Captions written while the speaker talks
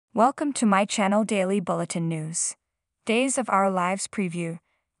Welcome to my channel Daily Bulletin News. Days of Our Lives preview.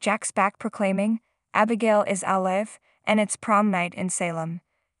 Jack's back proclaiming, Abigail is alive, and it's prom night in Salem.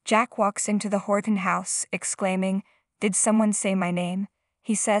 Jack walks into the Horton house, exclaiming, "Did someone say my name?"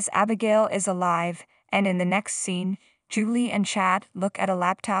 He says Abigail is alive, and in the next scene, Julie and Chad look at a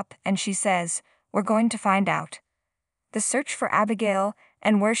laptop and she says, "We're going to find out." The search for Abigail,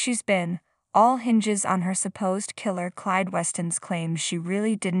 and where she's been, all hinges on her supposed killer Clyde Weston's claims she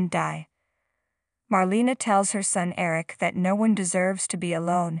really didn't die. Marlena tells her son Eric that no one deserves to be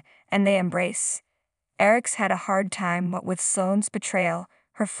alone, and they embrace. Eric's had a hard time what with Sloane's betrayal,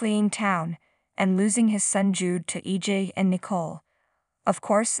 her fleeing town, and losing his son Jude to EJ and Nicole. Of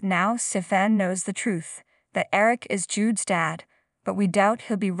course, now Stefan knows the truth, that Eric is Jude's dad, but we doubt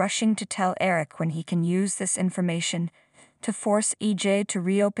he'll be rushing to tell Eric when he can use this information to force EJ to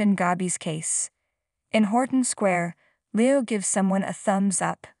reopen Gabi's case. In Horton Square, Leo gives someone a thumbs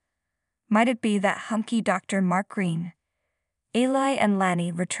up. Might it be that hunky Dr. Mark Green? Eli and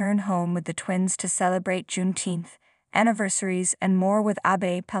Lanny return home with the twins to celebrate Juneteenth, anniversaries and more with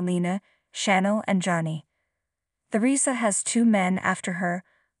Abe, Paulina, Chanel and Johnny. Theresa has two men after her.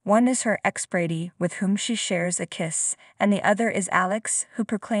 One is her ex-Brady, with whom she shares a kiss, and the other is Alex, who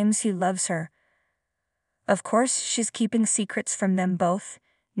proclaims he loves her. Of course, she's keeping secrets from them both,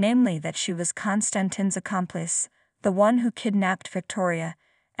 namely that she was Constantine's accomplice, the one who kidnapped Victoria,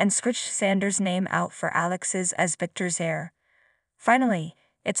 and scratched Sanders' name out for Alex's as Victor's heir. Finally,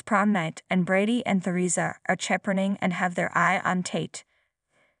 it's prom night and Brady and Theresa are chaperoning and have their eye on Tate.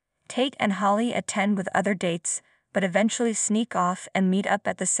 Tate and Holly attend with other dates, but eventually sneak off and meet up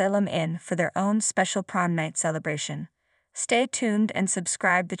at the Salem Inn for their own special prom night celebration. Stay tuned and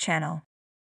subscribe the channel.